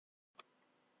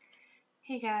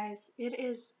Hey guys, it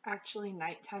is actually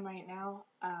nighttime right now.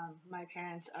 My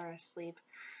parents are asleep.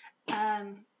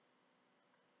 Um,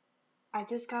 I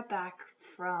just got back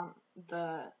from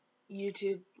the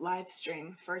YouTube live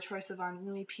stream for Troye Sivan's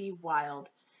new EP, Wild,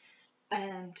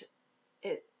 and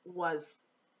it was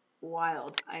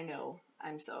wild. I know,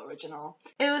 I'm so original.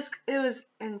 It was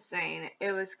insane.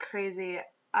 It was crazy.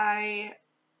 I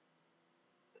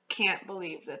can't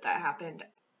believe that happened.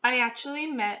 I actually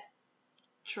met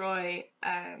Troye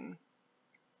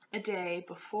a day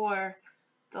before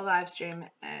the live stream,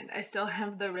 and I still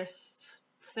have the wrist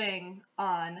thing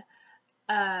on.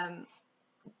 I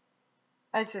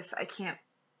can't,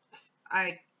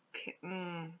 I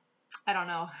can't, I don't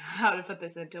know how to put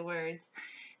this into words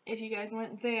if you guys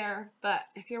weren't there, but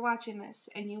if you're watching this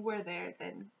and you were there,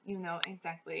 then you know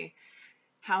exactly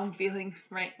how I'm feeling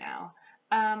right now.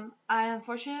 I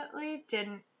unfortunately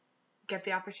didn't get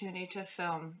the opportunity to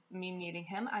film me meeting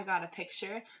him. I got a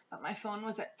picture, but my phone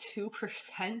was at 2%,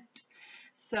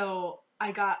 so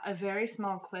I got a very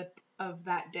small clip of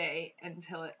that day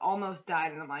until it almost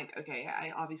died, and I'm like, okay,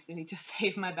 I obviously need to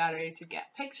save my battery to get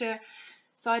a picture.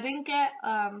 So I didn't get,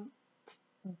 I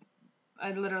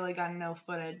literally got no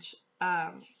footage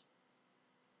on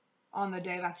the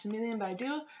day of actually meeting him, but I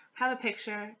do have a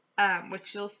picture,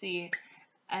 which you'll see,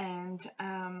 and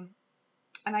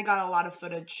I got a lot of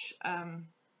footage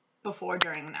before,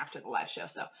 during, and after the live show.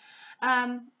 So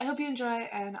I hope you enjoy,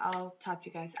 and I'll talk to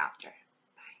you guys after.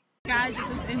 Guys, this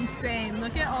is insane.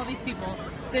 Look at all these people.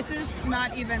 This is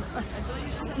not even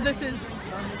the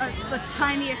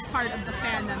tiniest part of the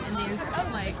fandom in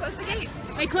the like. Close the gate.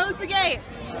 They closed the gate.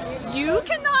 You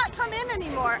cannot come in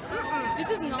anymore.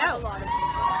 This is not a lot of people.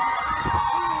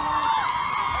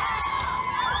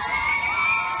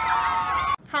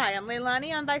 Hi, I'm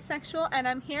Leilani, I'm bisexual, and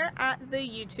I'm here at the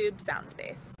YouTube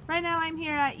Soundspace. Right now I'm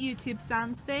here at YouTube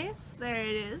Soundspace. There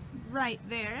it is, right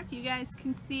there. If you guys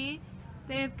can see,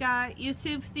 they've got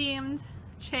YouTube themed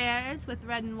chairs with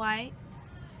red and white.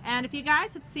 And if you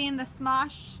guys have seen the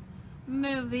Smosh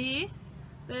movie,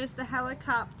 there's the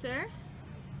helicopter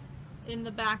in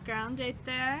the background right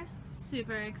there.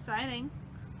 Super exciting.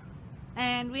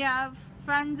 And we have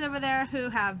friends over there who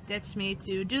have ditched me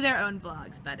to do their own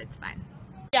vlogs, but it's fine.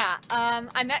 Yeah,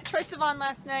 I met Troye Sivan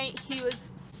last night. He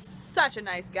was such a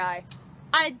nice guy.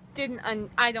 I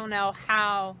don't know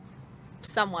how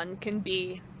someone can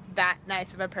be that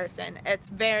nice of a person. It's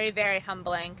very, very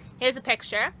humbling. Here's a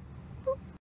picture.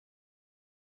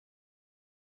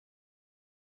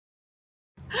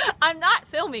 I'm not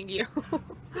filming you.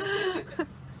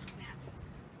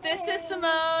 This is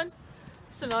Simone.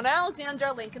 Simone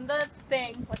Alexandra, link in the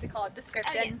thing. What's it called?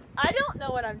 Description. Yes. I don't know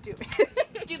what I'm doing.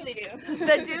 Doobly-doo.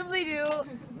 The doobly-doo.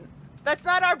 That's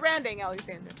not our branding,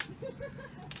 Alexandra.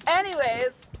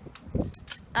 Anyways,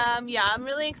 yeah, I'm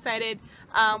really excited.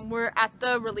 We're at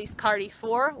the release party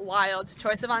for Wild,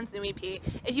 Troye Sivan's new EP.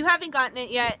 If you haven't gotten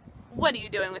it yet, what are you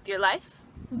doing with your life?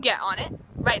 Get on it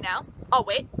right now. Oh,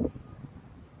 wait.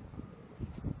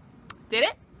 Did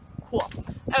it? Cool.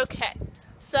 Okay.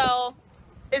 So,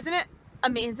 isn't it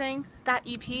amazing, that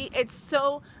EP? It's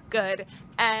so good.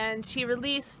 And he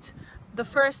released the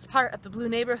first part of the Blue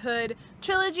Neighborhood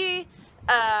trilogy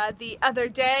the other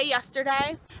day,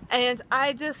 yesterday, and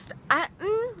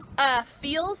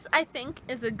feels, I think,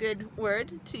 is a good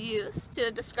word to use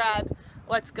to describe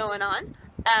what's going on.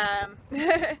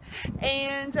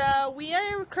 And we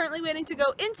are currently waiting to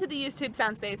go into the YouTube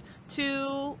Soundspace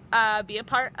to be a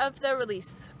part of the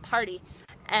release party.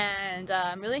 And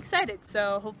I'm really excited,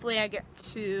 so hopefully I get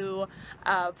to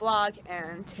vlog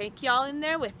and take y'all in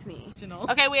there with me.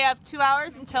 Okay, we have 2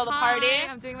 hours until the party.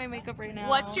 I'm doing my makeup right now.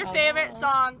 What's your favorite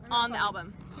song on the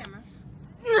album?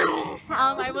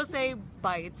 I will say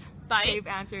Bite. Bite? Safe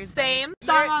answers. Same.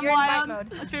 Song on you're in Wild. bite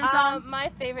mode. What's your favorite song? My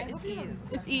favorite is Ease.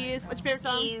 It's Ease. What's your favorite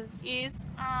song? Ease. Ease.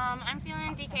 I'm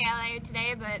feeling DKLA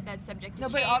today, but that's subject to No,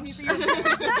 change. but obviously you're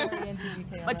very into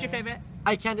DKLA. What's your favorite?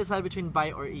 I can't decide between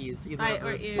Bite or Ease. Either Bite of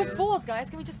or those. Ease. But Fools, guys,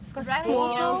 can we just discuss Right.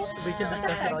 Fools though? We can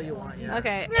discuss it all you want. Yeah.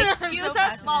 Okay. I'm Excuse so us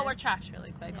passionate. while we're trash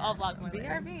really quick. I'll vlog more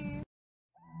later. BRB.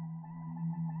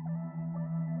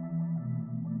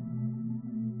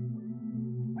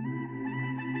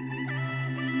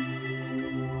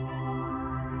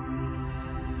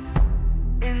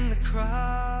 In the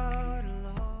crowd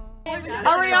alone.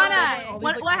 Arianna,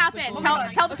 what happened?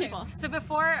 Tell the people. So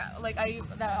before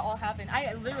that all happened,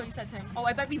 I literally said to him, "Oh,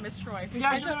 I bet we missed Troy."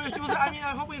 Yeah, she was. I mean,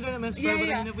 I hope we didn't miss Troy, but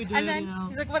I mean, if we did, and then you know.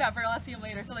 he's like, "Whatever, I'll see him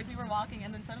later." So like we were walking,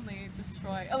 and then suddenly just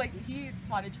Troy. Oh, like he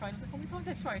spotted Troy, and I was like, "Oh my God,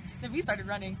 that's Troy." Then we started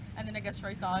running, and then I guess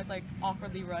Troy saw us like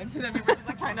awkwardly run. So then we were just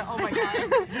like trying to, oh my God.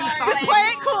 Just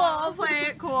play it cool. Play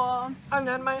it cool. And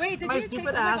then my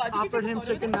stupid ass offered him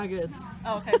chicken nuggets.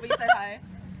 Oh, okay, but you said hi.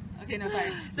 Okay, no,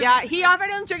 sorry. So yeah, he offered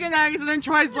him chicken nuggets, and then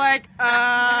Troy's like, And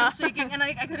I'm shaking, and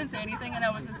I couldn't say anything, and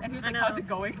he was like, "How's it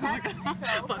going?"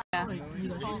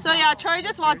 So yeah, Troy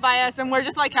just walked by us, and we're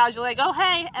just like casually like, "Oh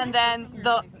hey," and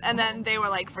then they were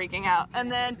like freaking out,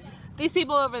 and then these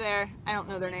people over there, I don't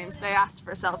know their names, they asked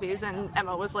for selfies, and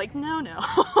Emma was like, no.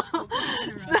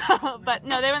 But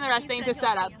no, they were in the rush thing to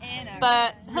set up,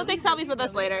 but he'll take selfies with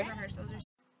us later.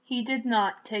 He did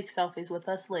not take selfies with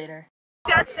us later.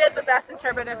 Just did the best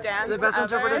interpretive dance. The best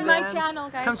interpretive my dance. channel,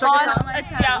 guys. Come check us out.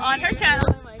 Yeah, on her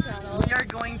channel. We are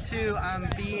going to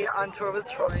be on tour with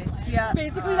Troy. Yeah.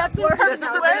 Basically, that's This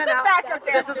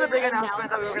is the big announcement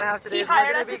that we were gonna have today. So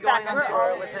we're gonna be going on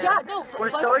tour with him.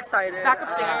 We're so excited. Backup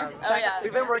singer. Oh yeah.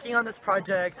 We've been working on this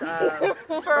project for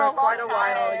quite a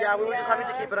while. Yeah, we were just having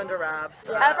to keep it under wraps.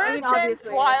 Ever since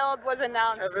Wild was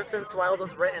announced. Ever since Wild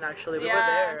was written, actually, we were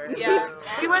there. Yeah.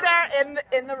 We were there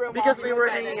in the room because we were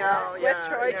hanging out. With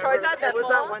Troy. Yeah, Troy's at it was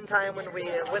that one time when she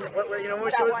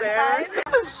was there.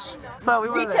 So we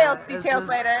were there. Details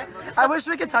later. I wish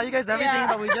we could tell you guys everything,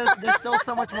 but there's still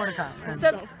so much more to come.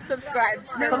 Subscribe.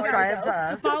 Subscribe to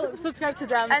us. Subscribe to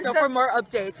them and for more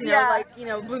updates. You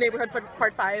know, Blue Neighborhood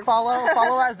Part 5. Follow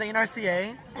at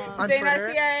ZAYNRCA on Twitter.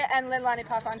 ZAYNRCA and Lynn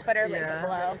Pop on Twitter. Links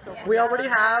below. We already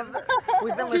have.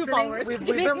 We've been listening.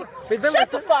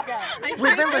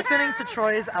 We've been listening to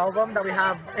Troy's album that we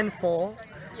have in full.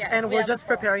 Yes, and we're just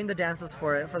preparing the dances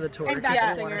for it, for the tour. And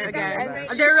backup singer again.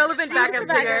 They're irrelevant backup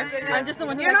singer. I'm just the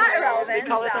one who You're not irrelevant. We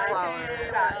call it the flower.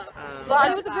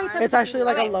 It's actually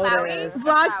like a lotus.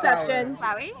 Vlogception.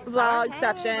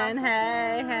 Vlogception.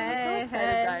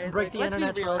 Hey. Break the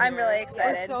internet. I'm really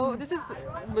excited. So this is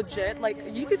legit, like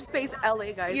YouTube Space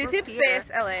LA, guys. YouTube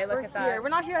Space LA. Look at that. We're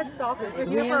not here as stalkers. We're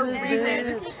here for a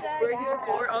reason. We're here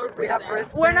for a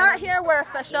reason. We're not here. We're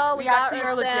official. We actually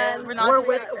are legit. We're not.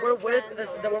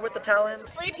 We're with the talent.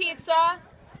 Free pizza.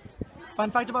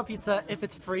 Fun fact about pizza, if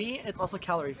it's free, it's also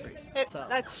calorie free.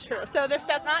 That's true. So this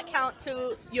does not count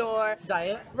to your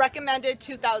diet. Recommended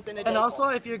 2,000 a day. And also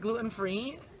if you're gluten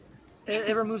free,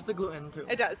 it removes the gluten too.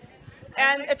 It does.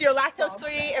 And if you're lactose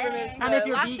free, it removes the And if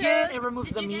you're lactose. vegan, it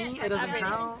removes the meat. It doesn't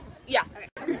count. Yeah.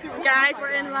 Guys,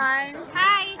 we're in line.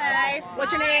 Hi. Hi.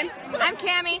 What's your name? I'm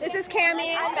Cami. This is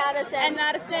Cami. I'm Madison. And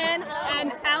Madison.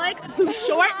 And Alex, who's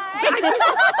short. I'm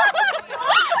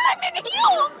in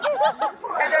heels.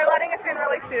 And they're letting us in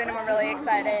really soon, and we're really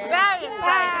excited. Very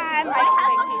excited. My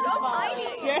head looks so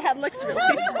tiny. Your head looks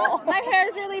really small. My hair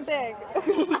is really big.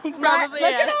 Look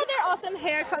at all their awesome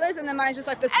hair colors, and then mine's just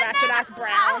like this ratchet ass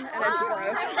brown, and it's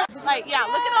gross. Like, yeah,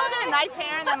 look at all their nice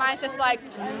hair, and then mine's just like.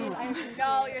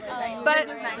 No, yours is nice. But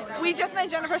we just met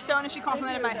Jennifer Stone, and she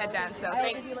complimented my headband, so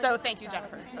thank you,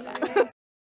 Jennifer, for that.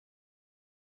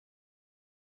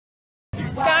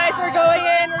 Guys, we're going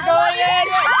in. We're going in.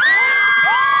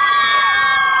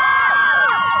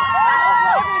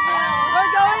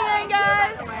 We're going in,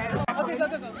 guys. Okay, go.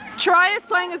 Troy is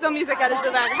playing his own music at his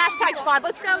event. Hashtag squad.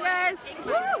 Let's go, guys.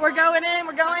 We're going in.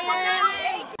 We're going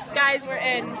in. Guys, we're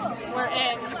in. We're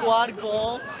in. Squad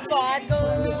goals. Squad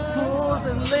goals. Pools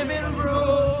and living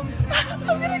rooms. I'm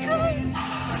gonna cry.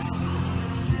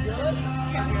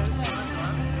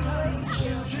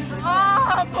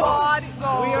 Oh, squad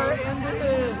goals. We are in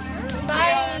this. We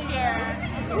are here.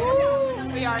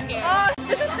 We are here.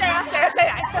 This is Sarah.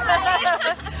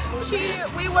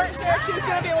 We weren't sure if she was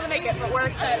gonna be able to make it, but we're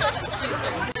excited. She's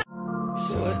here.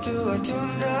 So what do I do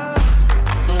now?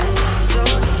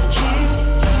 Don't keep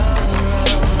around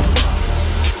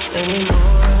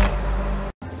anymore.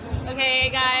 Okay,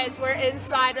 guys, we're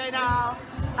inside right now.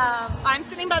 I'm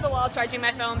sitting by the wall charging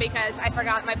my phone because I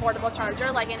forgot my portable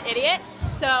charger like an idiot.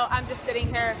 So I'm just sitting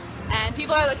here, and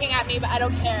people are looking at me, but I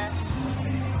don't care.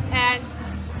 And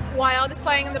Wild is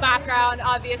playing in the background,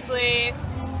 obviously.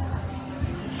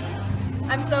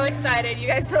 I'm so excited. You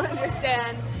guys don't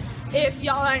understand. If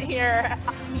y'all aren't here,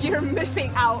 you're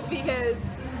missing out because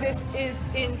this is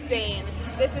insane.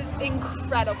 This is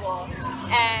incredible.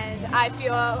 And I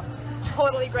feel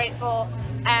totally grateful,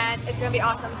 and it's gonna be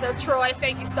awesome. So Troy,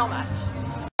 thank you so much.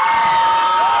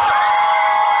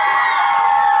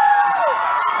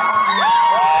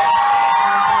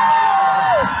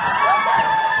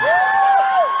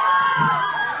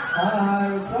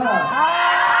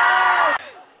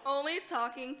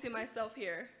 to myself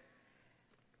here.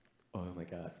 Oh my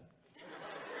God.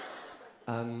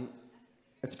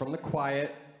 It's from the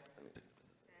quiet.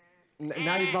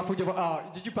 Now you've muffled your voice. Oh,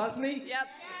 did you buzz me? Yep.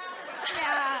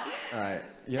 Yeah. All right,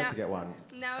 you have to get one.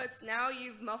 Now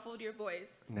you've muffled your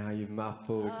voice. Now you've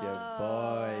muffled your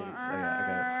voice.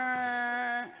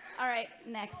 Okay. All right,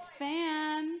 next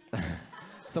fan.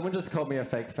 Someone just called me a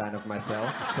fake fan of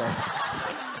myself, so.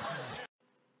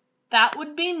 That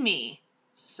would be me.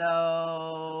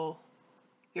 So,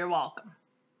 you're welcome.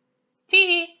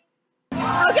 Tee.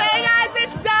 Okay, guys,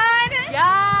 it's done.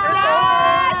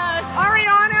 Yes!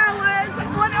 Arianna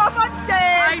went up on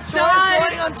stage. Troy's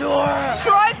going on tour.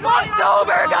 Troy's going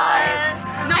October, guys.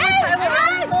 No,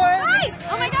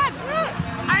 Oh my God.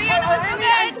 Arianna was so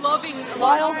good. loving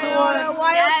Wild tour. Wild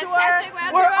tour. hashtag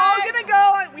Wild We're Tour. all gonna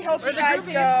go, and we hope you guys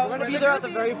We're go. gonna be there at the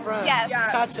very front. Yes.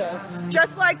 Yeah. Catch us.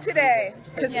 Just like today,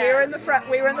 because we were in the front.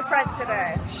 We were in the front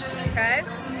today. Okay.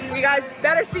 You guys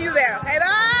better see you there. Okay,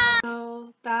 bye.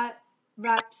 So that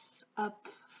wraps up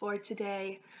for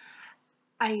today.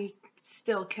 I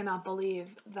still cannot believe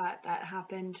that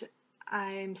happened.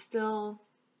 I'm still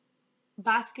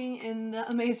basking in the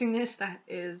amazingness that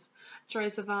is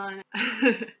Troye Sivan.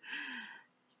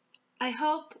 I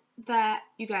hope that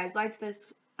you guys liked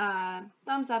this.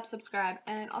 Thumbs up, subscribe,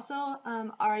 and also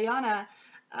Arianna,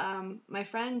 my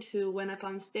friend who went up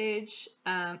on stage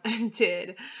and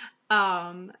did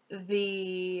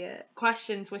the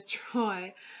questions with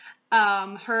Troye.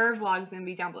 Her vlog's gonna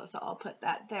be down below, so I'll put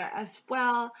that there as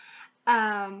well.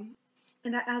 And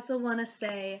I also want to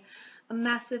say a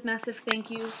massive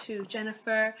thank you to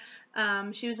Jennifer.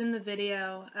 She was in the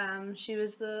video. She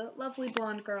was the lovely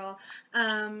blonde girl.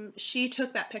 She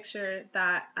took that picture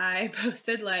that I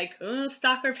posted, like,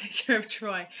 stalker picture of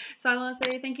Troye. So I want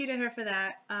to say thank you to her for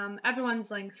that.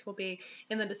 Everyone's links will be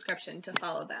in the description to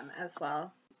follow them as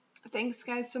well. Thanks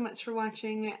guys so much for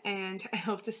watching, and I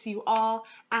hope to see you all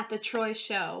at the Troye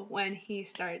show when he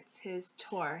starts his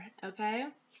tour, okay?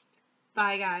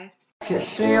 Bye guys.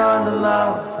 Kiss me on the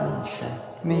mouth and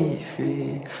set me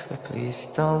free, but please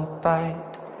don't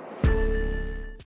bite.